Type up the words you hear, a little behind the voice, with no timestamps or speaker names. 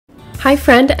Hi,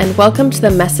 friend, and welcome to the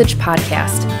Message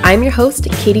Podcast. I'm your host,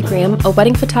 Katie Graham, a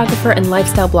wedding photographer and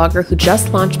lifestyle blogger who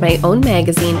just launched my own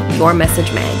magazine, Your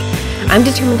Message Mag. I'm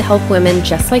determined to help women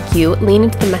just like you lean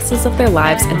into the messes of their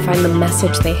lives and find the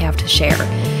message they have to share.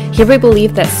 Here we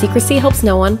believe that secrecy helps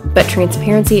no one, but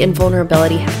transparency and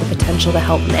vulnerability have the potential to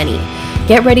help many.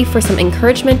 Get ready for some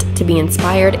encouragement, to be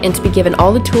inspired, and to be given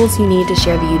all the tools you need to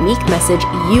share the unique message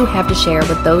you have to share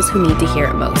with those who need to hear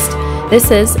it most.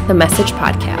 This is the Message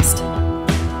Podcast.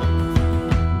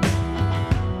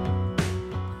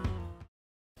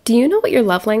 Do you know what your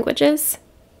love language is?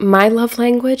 My love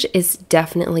language is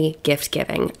definitely gift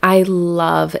giving. I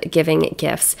love giving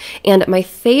gifts, and my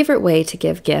favorite way to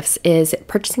give gifts is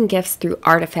purchasing gifts through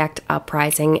Artifact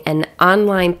Uprising, an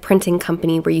online printing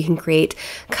company where you can create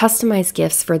customized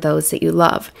gifts for those that you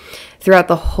love. Throughout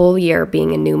the whole year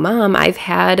being a new mom, I've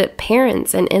had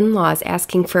parents and in-laws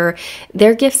asking for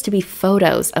their gifts to be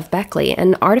photos of Beckley,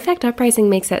 and Artifact Uprising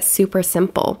makes that super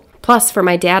simple. Plus, for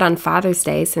my dad on Father's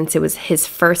Day, since it was his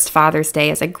first Father's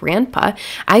Day as a grandpa,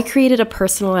 I created a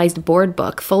personalized board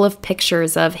book full of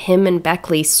pictures of him and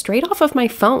Beckley straight off of my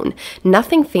phone.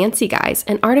 Nothing fancy, guys.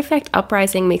 And Artifact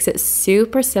Uprising makes it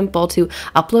super simple to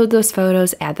upload those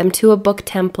photos, add them to a book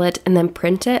template, and then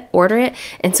print it, order it,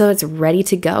 and so it's ready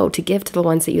to go to give to the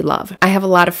ones that you love. I have a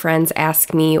lot of friends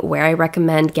ask me where I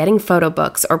recommend getting photo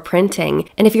books or printing,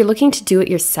 and if you're looking to do it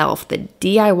yourself, the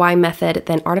DIY method,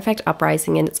 then Artifact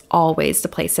Uprising is always the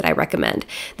place that I recommend.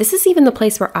 This is even the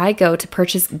place where I go to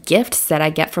purchase gifts that I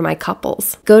get for my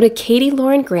couples. Go to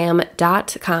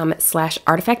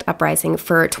katielaurengraham.com/artifactuprising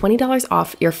for $20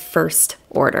 off your first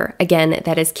order. Again,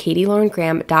 that is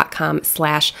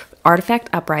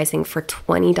katielaurengraham.com/artifactuprising for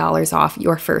 $20 off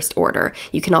your first order.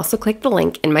 You can also click the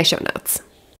link in my show notes.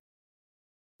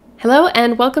 Hello,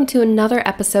 and welcome to another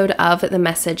episode of the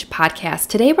Message Podcast.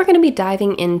 Today, we're going to be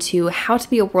diving into how to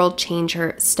be a world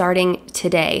changer starting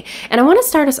today. And I want to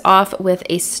start us off with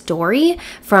a story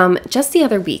from just the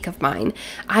other week of mine.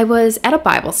 I was at a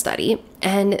Bible study,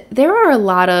 and there are a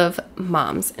lot of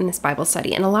moms in this Bible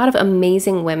study and a lot of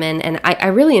amazing women, and I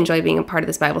really enjoy being a part of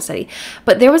this Bible study.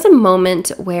 But there was a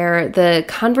moment where the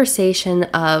conversation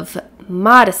of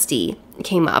modesty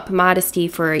came up, modesty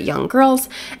for young girls.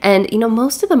 And,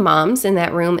 most of the moms in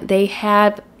that room, they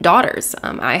had daughters.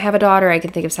 I have a daughter. I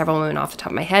can think of several women off the top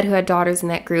of my head who had daughters in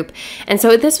that group. And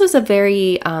so this was a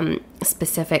very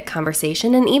specific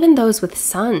conversation. And even those with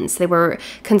sons, they were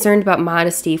concerned about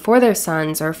modesty for their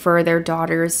sons or for their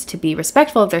daughters to be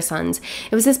respectful of their sons.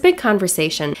 It was this big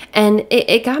conversation. And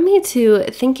it got me to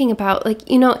thinking about,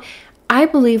 I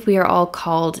believe we are all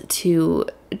called to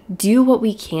do what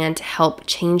we can to help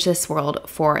change this world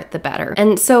for the better.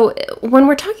 And so when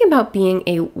we're talking about being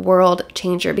a world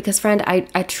changer, because friend,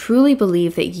 I truly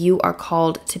believe that you are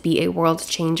called to be a world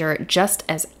changer just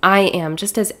as I am,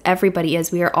 just as everybody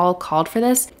is. We are all called for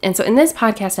this. And so in this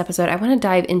podcast episode, I want to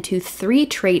dive into 3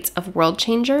 traits of world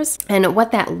changers and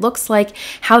what that looks like,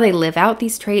 how they live out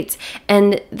these traits.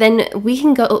 And then we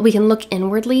can look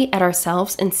inwardly at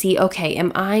ourselves and see, okay,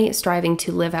 am I striving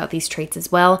to live out these traits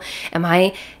as well? Am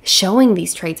I showing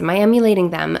these traits? Am I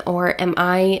emulating them, or am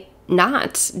I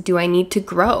not? Do I need to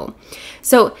grow?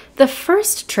 So the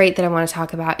first trait that I want to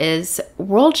talk about is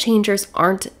world changers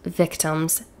aren't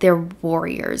victims, they're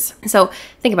warriors. So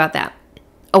think about that.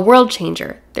 A world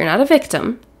changer, they're not a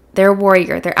victim, they're a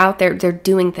warrior. They're out there, they're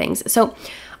doing things. So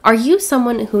are you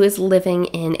someone who is living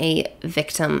in a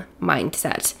victim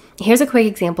mindset? Here's a quick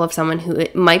example of someone who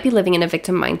might be living in a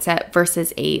victim mindset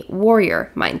versus a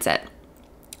warrior mindset.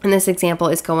 And this example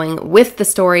is going with the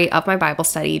story of my Bible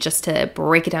study, just to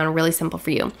break it down really simple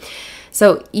for you.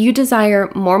 So you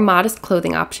desire more modest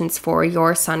clothing options for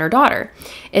your son or daughter.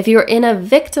 If you're in a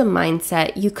victim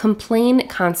mindset, you complain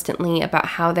constantly about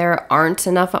how there aren't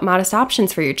enough modest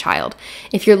options for your child.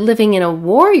 If you're living in a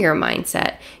warrior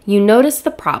mindset, you notice the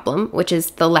problem, which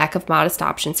is the lack of modest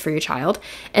options for your child,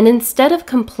 and instead of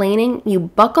complaining, you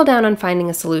buckle down on finding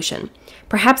a solution.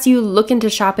 Perhaps you look into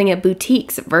shopping at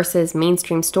boutiques versus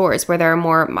mainstream stores where there are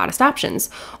more modest options.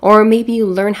 Or maybe you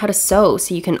learn how to sew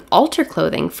so you can alter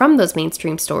clothing from those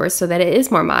mainstream stores so that it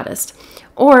is more modest.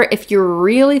 Or if you're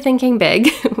really thinking big,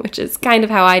 which is kind of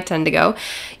how I tend to go,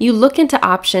 you look into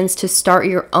options to start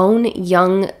your own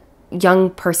young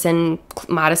person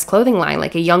modest clothing line,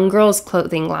 like a young girl's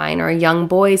clothing line or a young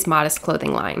boy's modest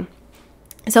clothing line.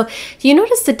 So do you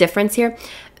notice the difference here?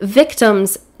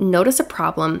 Victims notice a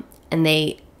problem and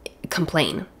they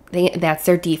complain. That's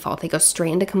their default. They go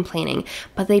straight into complaining,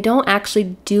 but they don't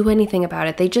actually do anything about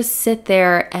it. They just sit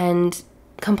there and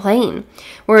complain.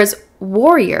 Whereas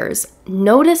warriors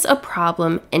notice a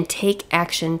problem and take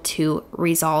action to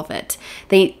resolve it.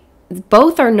 They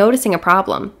both are noticing a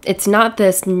problem. It's not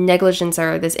this negligence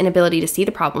or this inability to see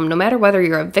the problem. No matter whether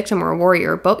you're a victim or a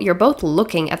warrior, you're both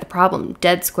looking at the problem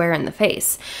dead square in the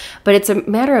face. But it's a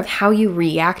matter of how you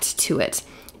react to it.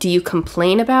 Do you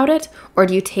complain about it, or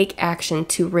do you take action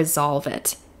to resolve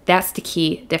it? That's the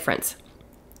key difference.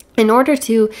 In order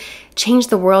to change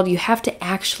the world, you have to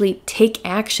actually take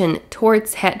action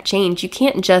towards that change. You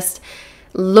can't just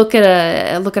look at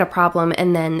a problem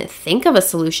and then think of a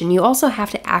solution. You also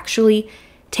have to actually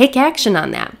take action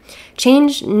on that.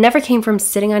 Change never came from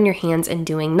sitting on your hands and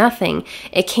doing nothing.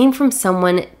 It came from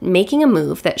someone making a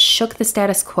move that shook the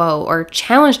status quo or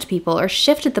challenged people or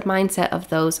shifted the mindset of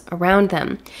those around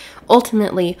them.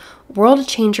 Ultimately, world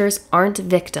changers aren't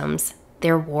victims,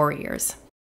 they're warriors.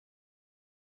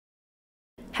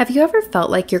 Have you ever felt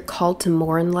like you're called to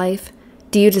more in life?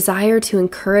 Do you desire to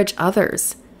encourage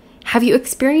others? Have you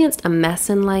experienced a mess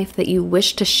in life that you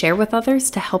wish to share with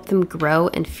others to help them grow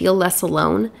and feel less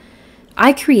alone?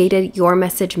 I created Your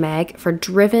Message Mag for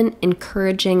driven,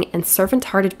 encouraging, and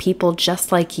servant-hearted people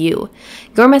just like you.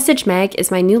 Your Message Mag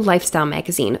is my new lifestyle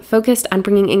magazine focused on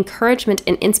bringing encouragement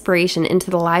and inspiration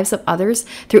into the lives of others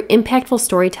through impactful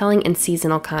storytelling and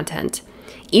seasonal content.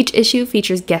 Each issue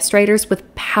features guest writers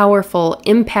with powerful,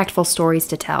 impactful stories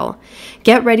to tell.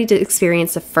 Get ready to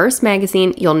experience the first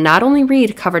magazine you'll not only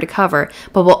read cover to cover,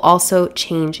 but will also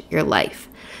change your life.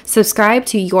 Subscribe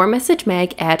to Your Message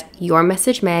Mag at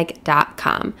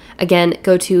yourmessagemag.com. Again,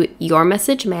 go to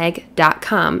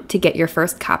yourmessagemag.com to get your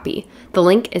first copy. The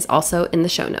link is also in the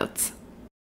show notes.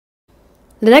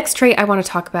 The next trait I want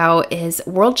to talk about is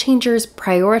world changers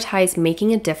prioritize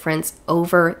making a difference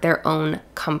over their own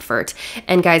comfort.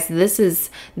 And guys, this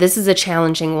is a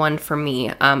challenging one for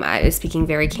me. Speaking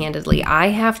very candidly, I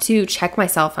have to check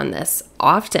myself on this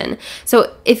often.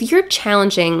 So if you're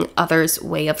challenging others'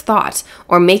 way of thought,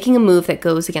 or making a move that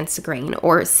goes against the grain,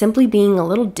 or simply being a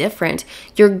little different,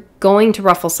 you're going to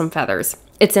ruffle some feathers.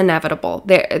 It's inevitable.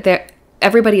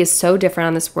 Everybody is so different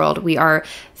on this world. We are,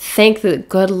 thank the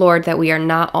good Lord that we are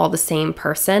not all the same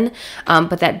person,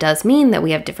 but that does mean that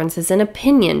we have differences in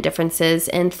opinion, differences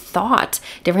in thought,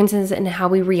 differences in how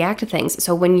we react to things.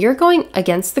 So when you're going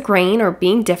against the grain or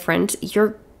being different,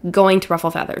 you're going to ruffle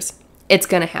feathers. It's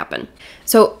going to happen.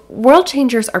 So world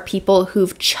changers are people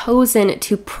who've chosen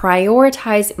to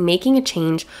prioritize making a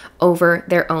change over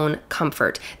their own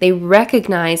comfort. They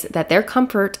recognize that their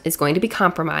comfort is going to be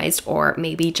compromised or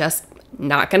maybe just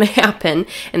not going to happen,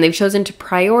 and they've chosen to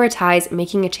prioritize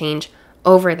making a change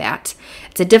over that.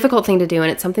 It's a difficult thing to do, and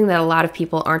it's something that a lot of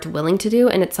people aren't willing to do,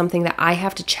 and it's something that I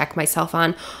have to check myself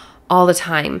on all the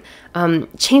time.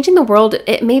 Changing the world,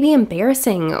 it may be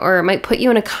embarrassing or it might put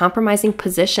you in a compromising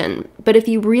position. But if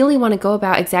you really want to go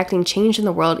about exacting change in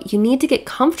the world, you need to get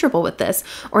comfortable with this,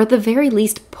 or at the very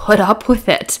least put up with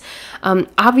it.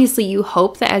 Obviously, you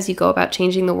hope that as you go about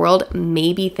changing the world,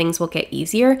 maybe things will get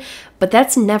easier, but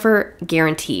that's never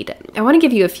guaranteed. I want to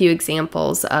give you a few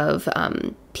examples of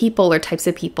people or types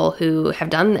of people who have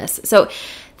done this. So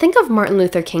think of Martin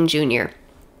Luther King Jr.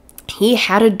 He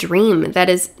had a dream that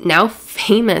is now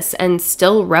famous and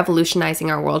still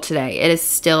revolutionizing our world today. It is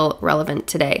still relevant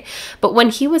today. But when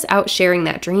he was out sharing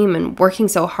that dream and working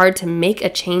so hard to make a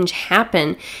change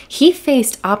happen, he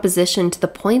faced opposition to the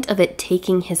point of it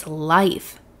taking his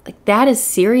life. Like, that is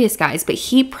serious, guys. But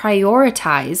he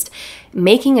prioritized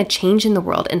making a change in the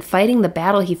world and fighting the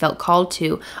battle he felt called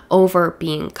to over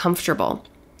being comfortable.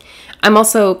 I'm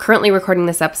also currently recording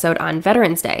this episode on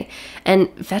Veterans Day,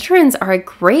 and veterans are a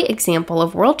great example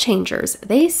of world changers.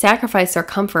 They sacrifice their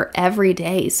comfort every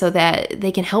day so that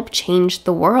they can help change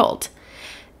the world.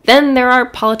 Then there are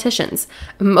politicians.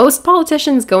 Most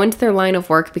politicians go into their line of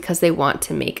work because they want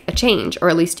to make a change, or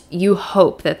at least you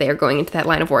hope that they are going into that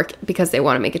line of work because they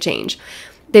want to make a change.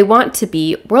 They want to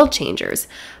be world changers.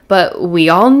 But we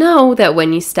all know that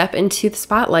when you step into the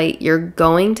spotlight, you're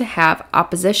going to have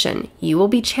opposition. You will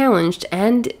be challenged,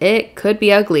 and it could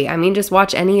be ugly. I mean, just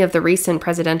watch any of the recent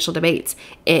presidential debates.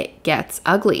 It gets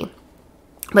ugly.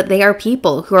 But they are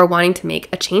people who are wanting to make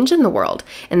a change in the world,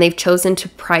 and they've chosen to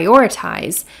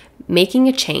prioritize making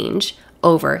a change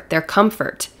over their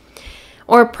comfort.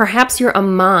 Or perhaps you're a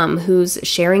mom who's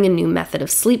sharing a new method of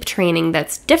sleep training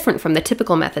that's different from the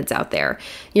typical methods out there.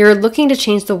 You're looking to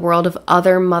change the world of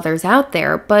other mothers out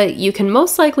there, but you can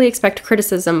most likely expect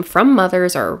criticism from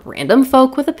mothers or random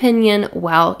folk with opinion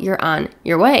while you're on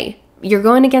your way. You're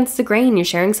going against the grain. You're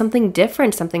sharing something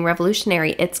different, something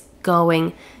revolutionary. It's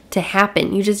going to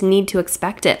happen. You just need to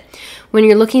expect it. When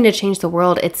you're looking to change the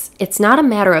world, it's not a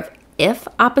matter of if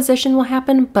opposition will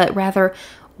happen, but rather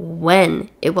when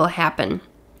it will happen.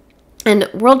 And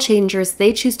world changers,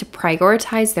 they choose to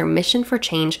prioritize their mission for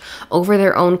change over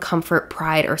their own comfort,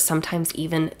 pride, or sometimes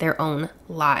even their own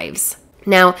lives.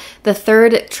 Now, the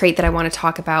third trait that I want to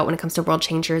talk about when it comes to world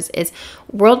changers is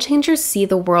world changers see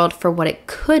the world for what it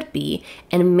could be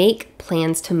and make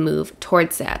plans to move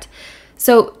towards that.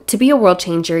 So to be a world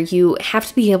changer, you have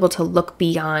to be able to look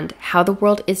beyond how the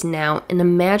world is now and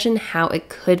imagine how it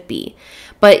could be.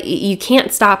 But you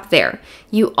can't stop there.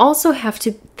 You also have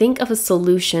to think of a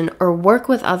solution or work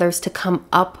with others to come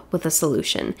up with a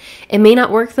solution. It may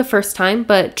not work the first time,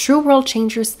 but true world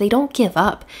changers, they don't give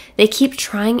up. They keep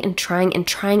trying and trying and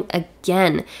trying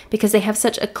again because they have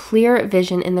such a clear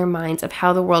vision in their minds of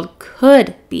how the world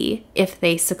could be if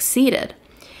they succeeded.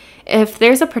 If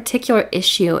there's a particular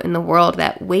issue in the world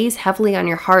that weighs heavily on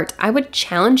your heart, I would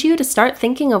challenge you to start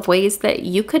thinking of ways that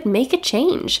you could make a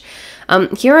change.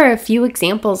 Here are a few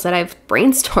examples that I've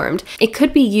brainstormed. It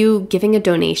could be you giving a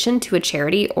donation to a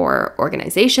charity or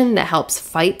organization that helps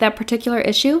fight that particular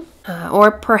issue.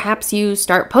 Or perhaps you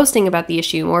start posting about the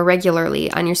issue more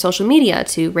regularly on your social media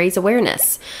to raise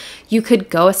awareness. You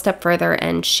could go a step further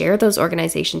and share those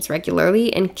organizations regularly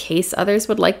in case others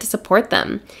would like to support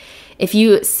them. If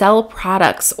you sell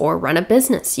products or run a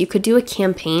business, you could do a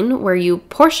campaign where I'm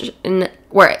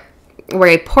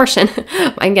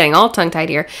getting all tongue-tied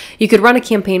here. You could run a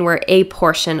campaign where a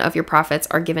portion of your profits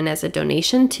are given as a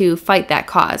donation to fight that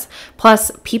cause.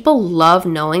 Plus, people love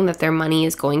knowing that their money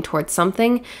is going towards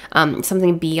something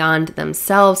beyond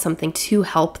themselves, something to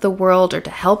help the world or to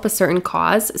help a certain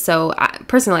cause. So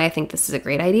personally, I think this is a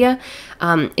great idea.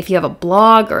 If you have a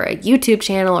blog or a YouTube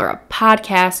channel or a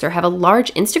podcast or have a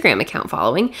large Instagram account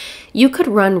following, you could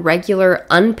run regular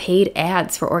unpaid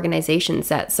ads for organizations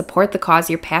that support the cause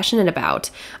you're passionate about.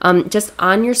 Just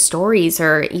on your stories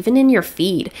or even in your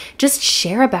feed. Just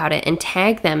share about it and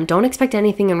tag them. Don't expect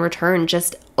anything in return.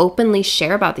 Just openly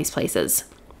share about these places.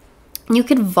 You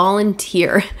could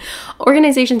volunteer.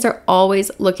 Organizations are always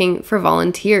looking for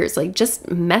volunteers. Just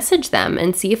message them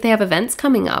and see if they have events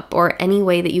coming up or any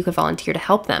way that you could volunteer to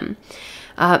help them.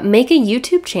 Make a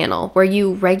YouTube channel where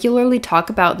you regularly talk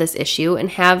about this issue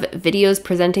and have videos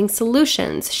presenting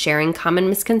solutions, sharing common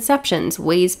misconceptions,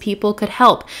 ways people could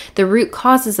help, the root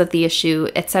causes of the issue,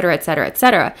 etc., etc.,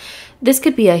 etc. This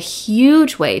could be a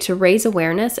huge way to raise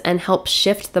awareness and help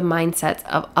shift the mindsets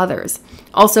of others.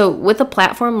 Also, with a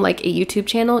platform like a YouTube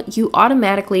channel, you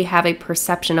automatically have a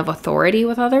perception of authority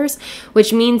with others,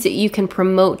 which means that you can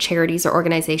promote charities or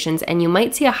organizations, and you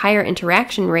might see a higher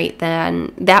interaction rate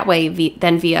than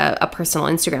via a personal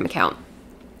Instagram account.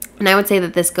 And I would say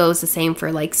that this goes the same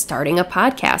for starting a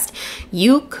podcast.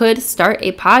 You could start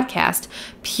a podcast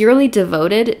purely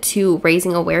devoted to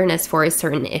raising awareness for a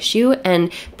certain issue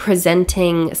and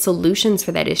presenting solutions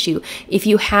for that issue. If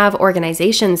you have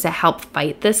organizations that help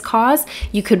fight this cause,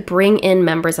 you could bring in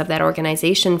members of that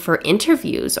organization for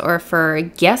interviews or for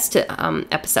guest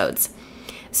episodes.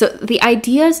 So the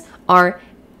ideas are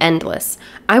endless.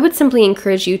 I would simply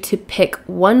encourage you to pick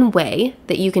one way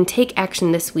that you can take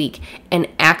action this week and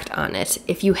act on it.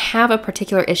 If you have a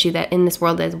particular issue that in this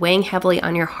world is weighing heavily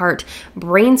on your heart,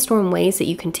 brainstorm ways that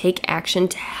you can take action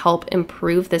to help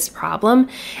improve this problem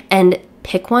and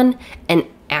pick one and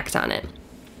act on it.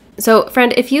 So,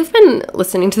 friend, if you've been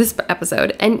listening to this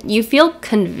episode and you feel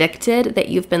convicted that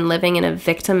you've been living in a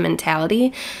victim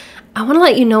mentality, I want to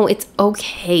let you know it's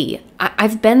okay.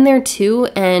 I've been there too,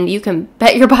 and you can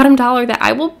bet your bottom dollar that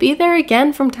I will be there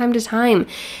again from time to time.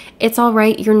 It's all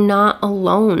right. You're not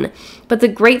alone. But the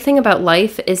great thing about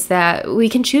life is that we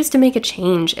can choose to make a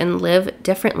change and live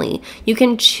differently. You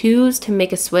can choose to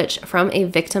make a switch from a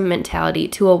victim mentality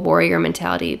to a warrior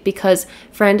mentality because,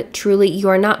 friend, truly, you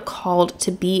are not called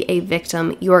to be a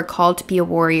victim. You are called to be a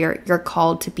warrior. You're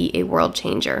called to be a world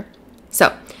changer.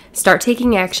 So, start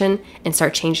taking action and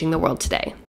start changing the world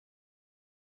today.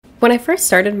 When I first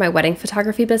started my wedding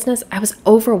photography business, I was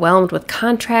overwhelmed with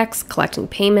contracts, collecting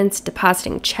payments,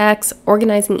 depositing checks,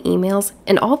 organizing emails,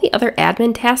 and all the other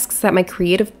admin tasks that my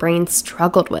creative brain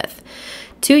struggled with.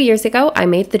 2 years ago, I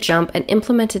made the jump and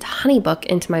implemented HoneyBook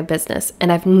into my business,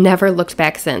 and I've never looked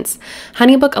back since.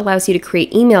 HoneyBook allows you to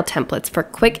create email templates for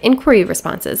quick inquiry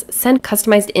responses, send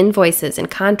customized invoices and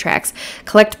contracts,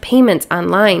 collect payments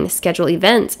online, schedule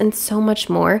events, and so much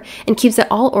more, and keeps it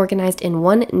all organized in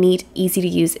one neat,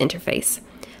 easy-to-use interface.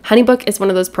 HoneyBook is one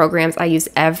of those programs I use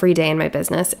every day in my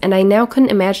business, and I now couldn't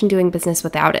imagine doing business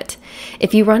without it.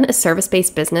 If you run a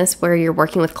service-based business where you're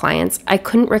working with clients, I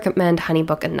couldn't recommend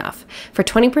HoneyBook enough. For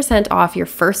 20% off your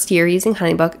first year using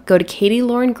HoneyBook, go to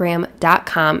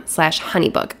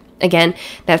KatieLaurenGraham.com/HoneyBook. Again,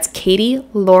 that's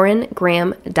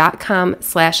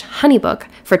KatieLaurenGraham.com/honeybook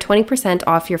for 20%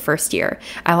 off your first year.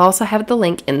 I'll also have the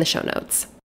link in the show notes.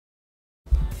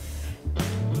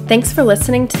 Thanks for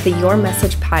listening to the Your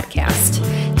Message podcast.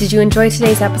 Did you enjoy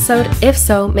today's episode? If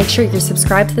so, make sure you're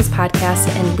subscribed to this podcast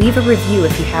and leave a review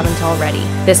if you haven't already.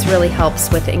 This really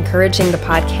helps with encouraging the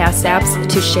podcast apps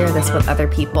to share this with other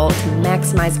people to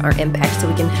maximize our impact so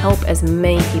we can help as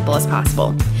many people as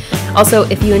possible. Also,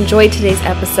 if you enjoyed today's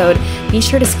episode, be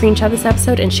sure to screenshot this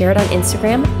episode and share it on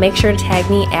Instagram. Make sure to tag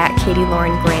me at Katie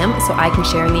Lauren Graham so I can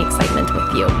share in the excitement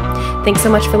with you. Thanks so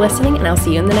much for listening, and I'll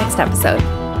see you in the next episode.